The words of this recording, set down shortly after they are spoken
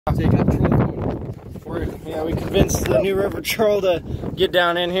Take up yeah, we convinced the New River Troll to get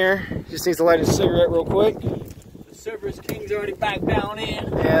down in here. Just needs to light his cigarette real quick. The Cerberus King's already back down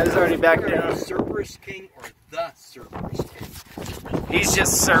in. Yeah, he's already back down. Cerberus King or the Cerberus King? He's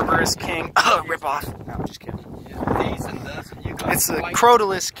just Cerberus King. Oh, rip off. No, I'm just kidding. Yeah, these and this, and you got it's the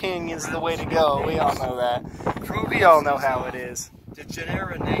Crotalus King is the way to go. We all know that. We all know how it is. The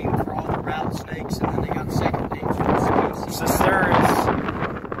genera name for all the rattlesnakes, and then they got second names for the species. Cerberus.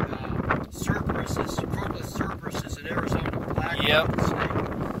 Cerberus is Crotalus Cerberus is an Arizona black rattlesnake.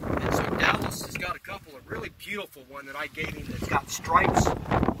 And so Dallas has got a couple of really beautiful one that I gave him that's got stripes,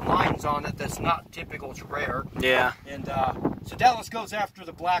 lines on it that's not typical, it's rare. Yeah. And so Dallas goes after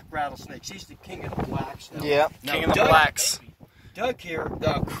the black rattlesnakes. He's the king of the blacks now. Yeah, king of the blacks. Doug here,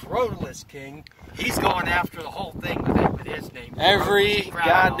 the Crotalus King, he's going after the whole thing with his name. Every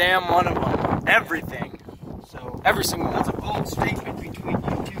goddamn one of them. Everything. So every single one. That's a bold statement between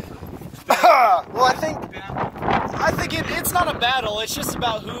you two. Well, I think it's not a battle. It's just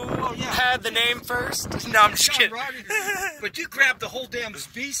about who had the name first. No, I'm just kidding. But you grabbed the whole damn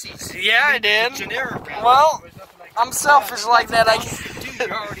species. Yeah, I did. Generic. Well, I'm selfish like that. I guess.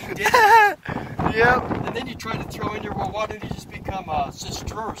 You already did it. Yep. And then you try to throw in your, well, why don't you just become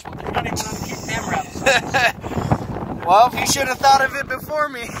Cerberus? Well, they're not even going to keep them rattlesnakes. Well, you should have thought of it before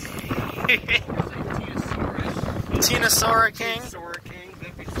me. Tenosaurus King.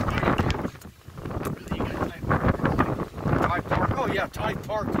 Oh yeah, Tide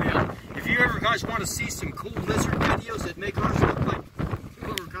Park, man. If you ever guys want to see some cool lizard videos that make ours look like,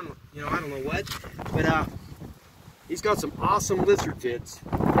 kind of, you know, I don't know what, but he's got some awesome lizard vids.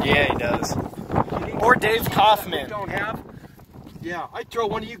 Yeah, he does. Or Dave Kaufman. Don't have. Yeah, I'd throw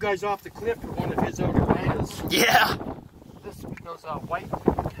one of you guys off the cliff for one of his orangutangs. Yeah. Those white,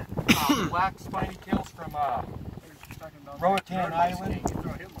 black spiny tails from Roatan Island.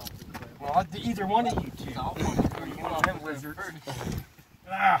 Well, either one of you two. You want them lizards.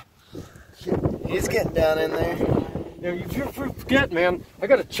 He's getting down in there. Now, you forget, man, I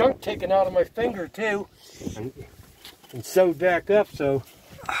got a chunk taken out of my finger, too. And sewed back up, so...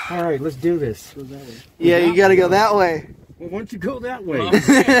 Alright, let's do this. Yeah, you gotta go that way. Well, why don't you go that way?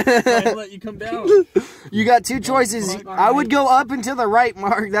 I'll let you come down. You got two choices. I would go up and to the right,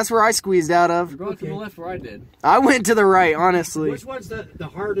 Mark. That's where I squeezed out of. You're going to the left where I did. I went to the right, honestly. Which one's the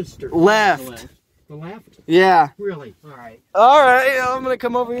hardest? Left. The left? Yeah. Really? Alright. Alright, I'm gonna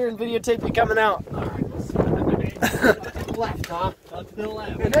come over here and videotape you coming out. Alright, let's see. Left, huh? Up to the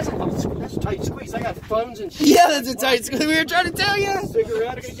left. Man, that's a tight squeeze. I got phones and shit. Yeah, that's a tight squeeze. We were trying to tell you.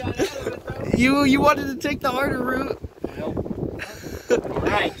 Cigarettes. You wanted to take the harder route.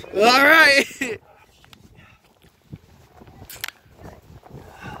 Alright. Alright.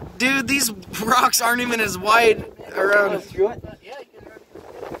 Dude, these rocks aren't even as wide around.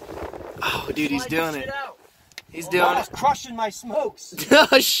 Oh, dude, he's doing it. He's doing it. He's crushing my smokes.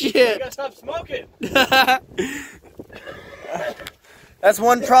 Oh, shit. You gotta stop smoking. That's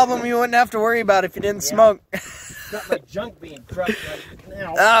one problem you wouldn't have to worry about if you didn't smoke. Not like junk being crushed right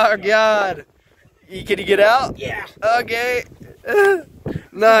now. Oh, God. Can you get out? Yeah. Okay.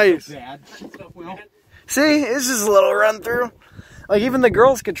 Nice. Bad. See, it's just a little run through. Like even the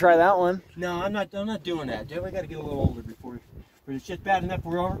girls could try that one. No, I'm not doing that. We got to get a little older before. But it's just bad enough.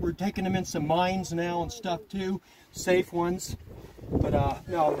 We're taking them in some mines now and stuff too, safe ones. But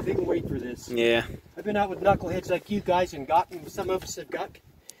no, they can wait for this. Yeah. I've been out with knuckleheads like you guys and some of us have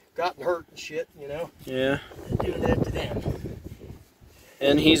gotten hurt and shit, you know. Yeah. And doing that to them.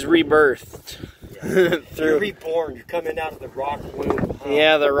 And he's rebirthed. Yeah. You're reborn. You're coming out of the rock womb. Huh?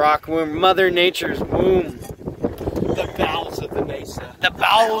 Yeah, the rock womb, Mother Nature's womb. The bowels of the mesa. The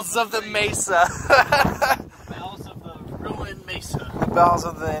bowels of the mesa. The bowels of the ruined mesa. The bowels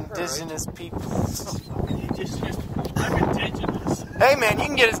of the indigenous peoples. I'm indigenous. Hey man, you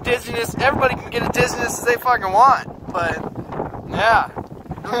can get indigenous. Everybody can get indigenous as they fucking want. But yeah.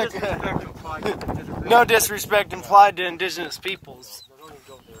 No disrespect implied to indigenous peoples.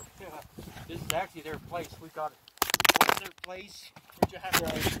 This is actually their place. We got it. What's their place? You have to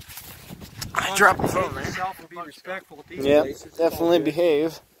I dropped my phone, man. And be respectful of these Yep, places. definitely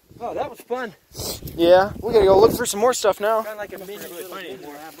behave. Oh, that was fun. Yeah, we gotta go look for some more stuff now. Kind of like a mini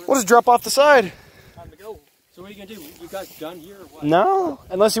We'll just drop off the side. Time to go. So what are you gonna do? You guys done here or what? No,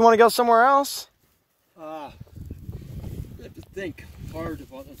 unless you want to go somewhere else. I have to think hard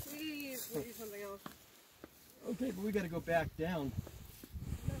about this. We do something else. Okay, but we gotta go back down.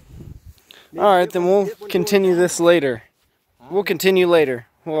 All right, then we'll continue this later. We'll continue later.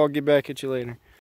 We'll all get back at you later.